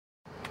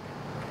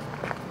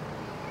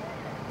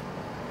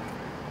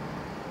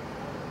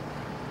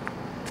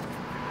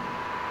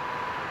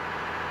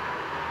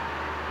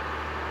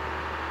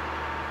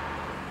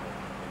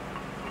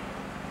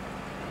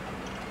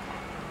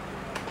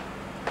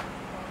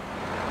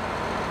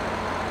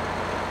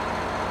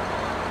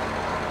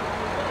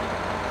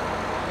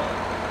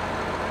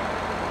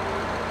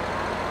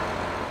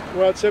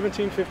Well, at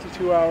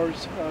 17:52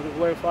 hours, the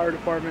Vallejo Fire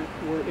Department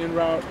were en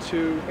route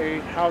to a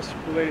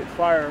house-related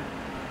fire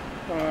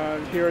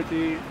here at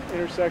the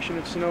intersection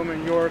of Sonoma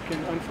and York,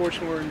 and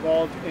unfortunately were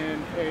involved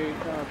in a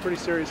pretty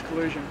serious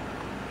collision.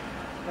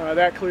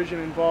 That collision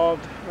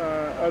involved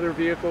other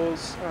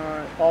vehicles.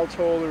 All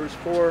told, there was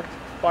 4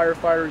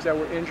 firefighters that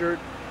were injured,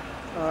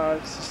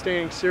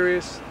 sustaining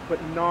serious but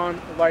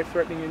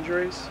non-life-threatening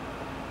injuries.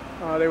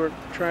 They were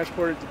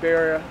transported to Bay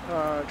Area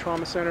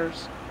trauma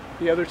centers.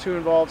 The other 2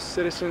 involved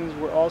citizens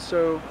were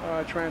also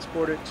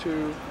transported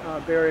to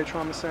Bay Area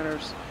trauma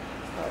centers,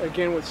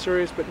 again with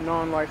serious but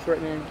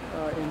non-life-threatening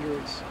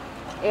injuries.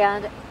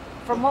 And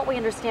from what we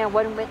understand,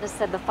 one witness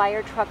said the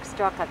fire truck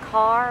struck a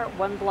car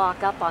 1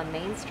 block up on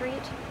Main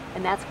Street,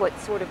 and that's what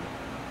sort of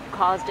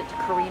caused it to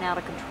careen out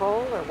of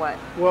control, or what?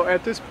 Well,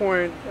 at this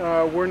point,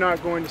 we're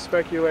not going to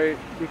speculate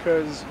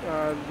because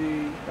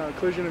the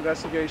collision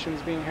investigation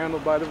is being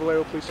handled by the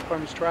Vallejo Police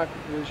Department's Traffic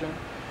Division.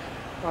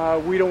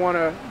 We don't want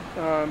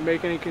to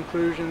make any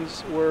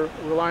conclusions. We're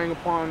relying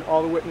upon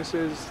all the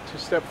witnesses to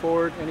step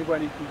forward.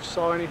 Anybody who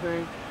saw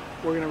anything,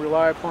 we're going to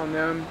rely upon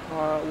them.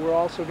 We're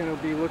also going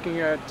to be looking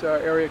at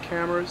area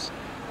cameras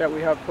that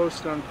we have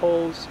posted on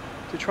poles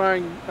to try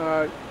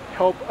and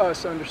help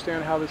us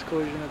understand how this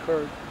collision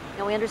occurred.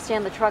 Now we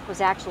understand the truck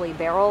was actually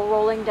barrel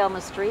rolling down the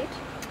street?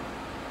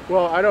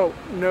 Well, I don't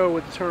know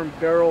what the term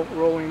barrel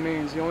rolling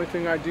means. The only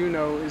thing I do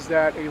know is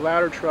that a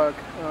ladder truck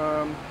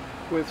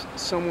with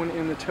someone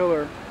in the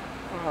tiller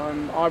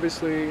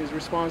obviously is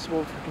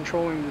responsible for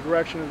controlling the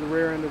direction of the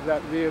rear end of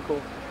that vehicle.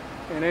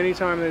 And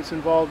anytime that it's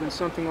involved in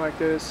something like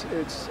this,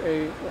 it's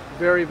a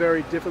very,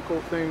 very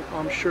difficult thing,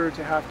 I'm sure,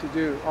 to have to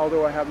do.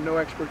 Although I have no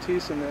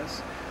expertise in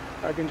this,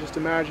 I can just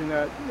imagine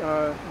that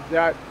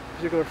that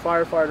particular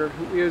firefighter,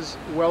 who is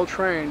well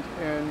trained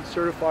and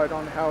certified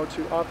on how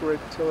to operate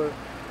the tiller,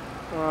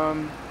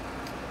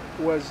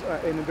 was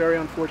in a very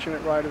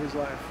unfortunate ride of his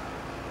life.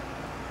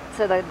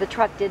 So the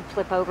truck did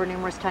flip over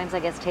numerous times, I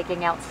guess,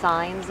 taking out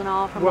signs and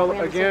all from what we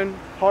understand? Again,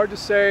 hard to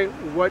say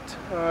what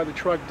the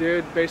truck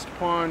did based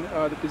upon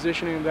the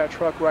positioning of that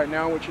truck right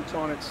now, which it's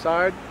on its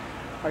side.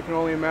 I can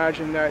only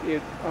imagine that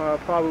it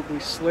probably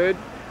slid.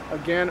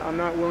 Again, I'm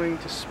not willing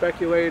to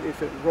speculate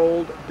if it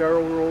rolled,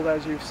 barrel rolled,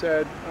 as you've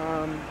said.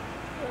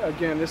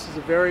 Again, this is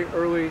the very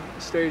early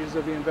stages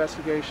of the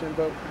investigation,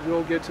 but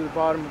we'll get to the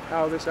bottom of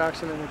how this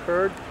accident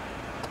occurred.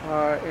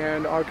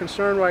 And our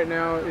concern right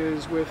now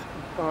is with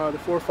the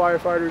 4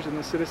 firefighters and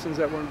the citizens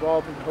that were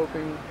involved, and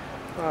hoping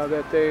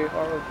that they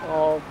are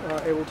all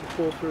able to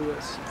pull through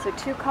this. So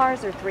 2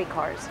 cars or 3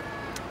 cars?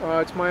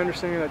 It's my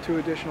understanding that 2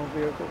 additional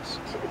vehicles.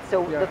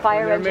 So yeah. The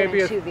fire engine and 2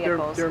 vehicles.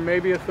 vehicles? There may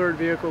be a 3rd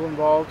vehicle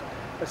involved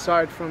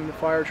aside from the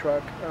fire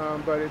truck,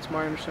 but it's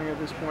my understanding at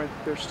this point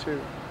that there's 2.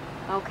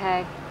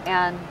 Okay.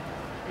 And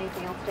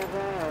anything else, Deborah?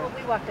 Or? Well,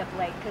 we walked up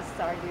late because,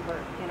 sorry, we were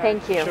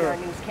Thank you. in our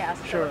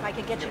newscast. Sure. So if I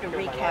could get you to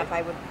recap,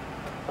 I would.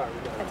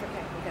 That's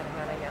okay. We got it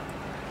running now.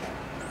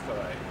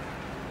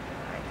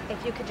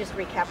 If you could just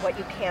recap what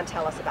you can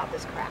tell us about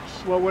this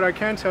crash. Well, what I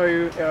can tell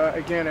you,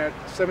 again, at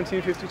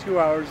 17:52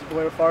 hours, the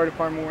Vallejo Fire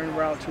Department were en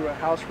route to a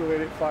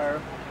house-related fire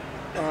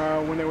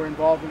when they were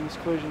involved in this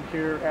collision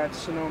here at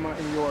Sonoma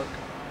and York.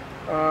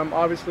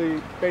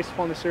 Obviously, based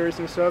upon the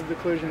seriousness of the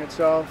collision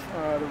itself,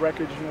 the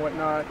wreckage and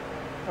whatnot,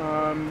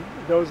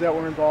 those that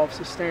were involved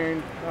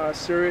sustained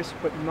serious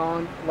but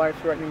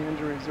non-life-threatening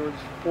injuries. There was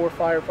 4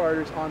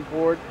 firefighters on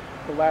board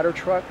the ladder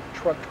truck,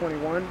 truck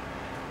 21.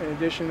 In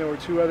addition, there were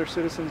 2 other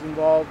citizens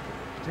involved,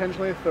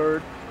 potentially a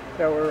 3rd,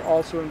 that were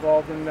also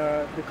involved in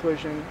the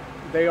collision.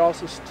 They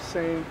also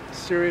sustained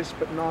serious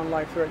but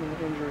non-life-threatening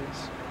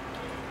injuries.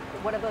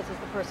 One of those is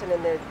the person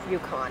in the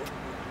Yukon.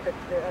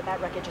 That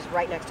wreckage is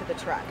right next to the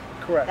truck.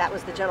 Correct. That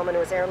was the gentleman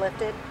who was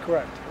airlifted?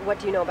 Correct. What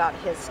do you know about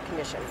his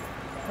condition?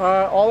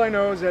 All I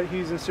know is that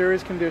he's in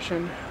serious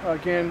condition.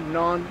 Again,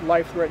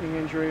 non-life-threatening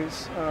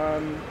injuries.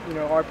 You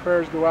know, our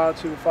prayers go out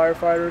to the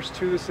firefighters,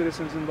 to the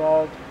citizens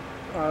involved.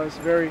 It's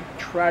a very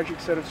tragic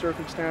set of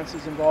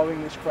circumstances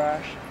involving this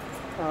crash.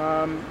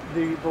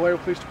 The Vallejo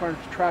Police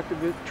Department's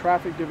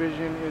Traffic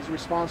Division is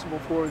responsible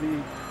for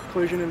the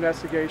collision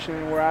investigation,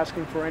 and we're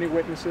asking for any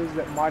witnesses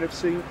that might have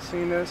seen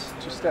this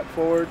to step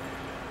forward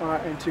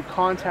and to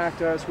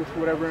contact us with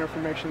whatever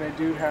information they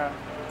do have.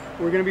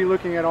 We're going to be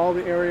looking at all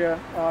the area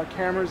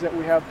cameras that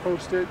we have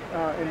posted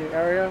in the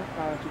area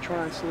to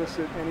try and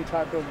solicit any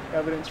type of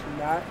evidence from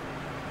that.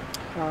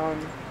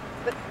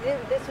 But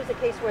this was a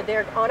case where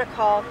they're on a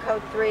call,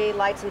 code 3,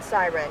 lights and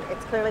siren.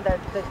 It's clearly the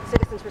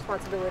citizen's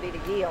responsibility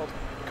to yield.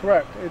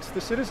 Correct. It's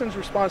the citizen's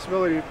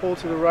responsibility to pull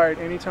to the right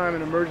anytime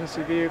an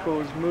emergency vehicle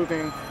is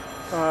moving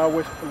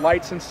with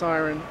lights and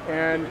siren.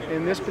 And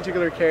in this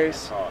particular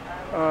case,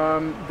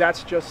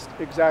 that's just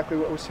exactly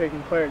what was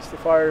taking place. The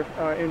fire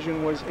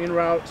engine was en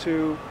route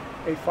to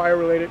a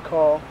fire-related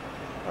call,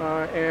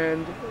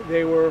 and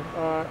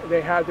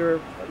they had their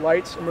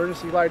lights,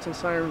 emergency lights and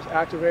sirens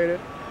activated.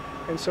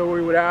 And so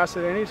we would ask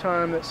that any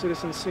time that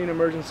citizens see an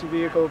emergency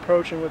vehicle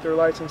approaching with their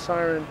lights and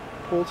siren,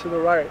 pull to the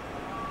right.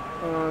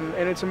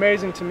 And it's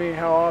amazing to me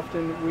how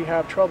often we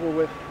have trouble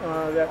with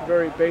that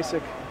very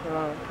basic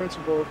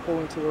principle of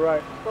pulling to the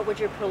right. What would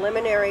your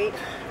preliminary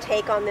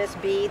take on this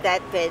be,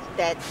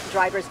 that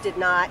drivers did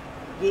not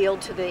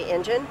yield to the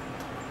engine?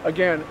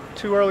 Again,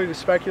 too early to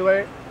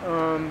speculate.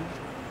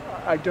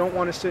 I don't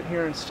want to sit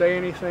here and say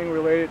anything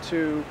related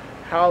to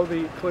how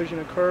the collision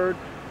occurred,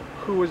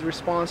 who was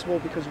responsible,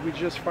 because we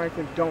just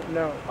frankly don't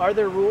know. Are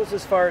there rules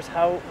as far as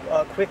how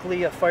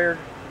quickly a fire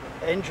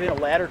engine, a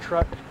ladder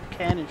truck,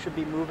 can and should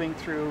be moving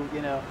through,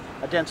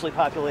 a densely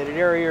populated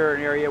area or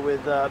an area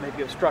with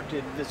maybe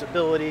obstructed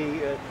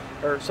visibility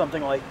or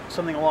something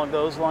along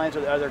those lines?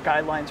 Are there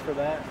guidelines for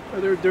that?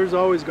 There's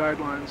always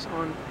guidelines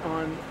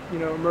on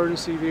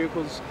emergency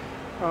vehicles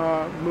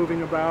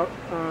moving about.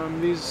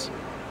 These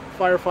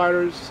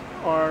firefighters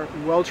are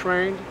well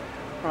trained.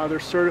 They're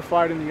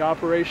certified in the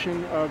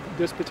operation of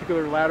this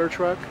particular ladder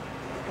truck.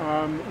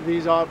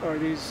 These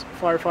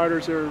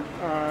firefighters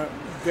are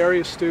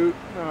very astute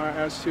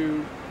as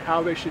to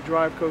how they should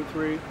drive Code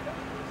 3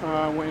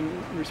 when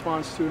in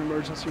response to an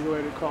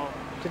emergency-related call.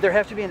 Did there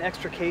have to be an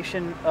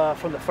extrication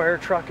from the fire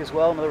truck as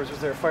well? In other words,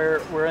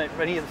 were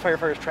any of the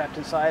firefighters trapped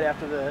inside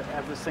after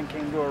this thing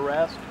came to a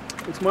rest?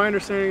 It's my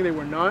understanding they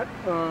were not.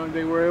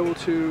 They were able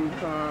to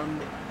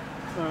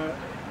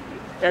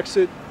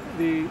exit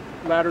the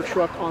ladder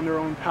truck on their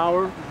own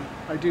power.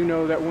 I do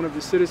know that one of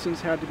the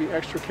citizens had to be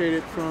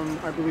extricated from,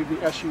 I believe, the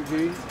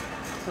SUV,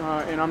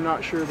 and I'm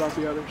not sure about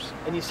the others.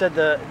 And you said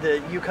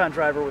the Yukon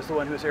driver was the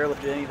one who was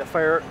airlifted. Any of the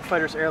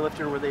firefighters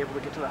airlifted, or were they able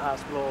to get to the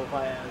hospital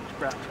via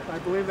ground transport? I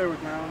believe they were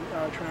ground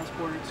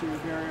transported to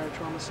various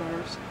trauma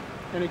centers.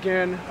 And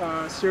again,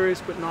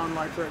 serious but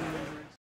non-life-threatening injuries.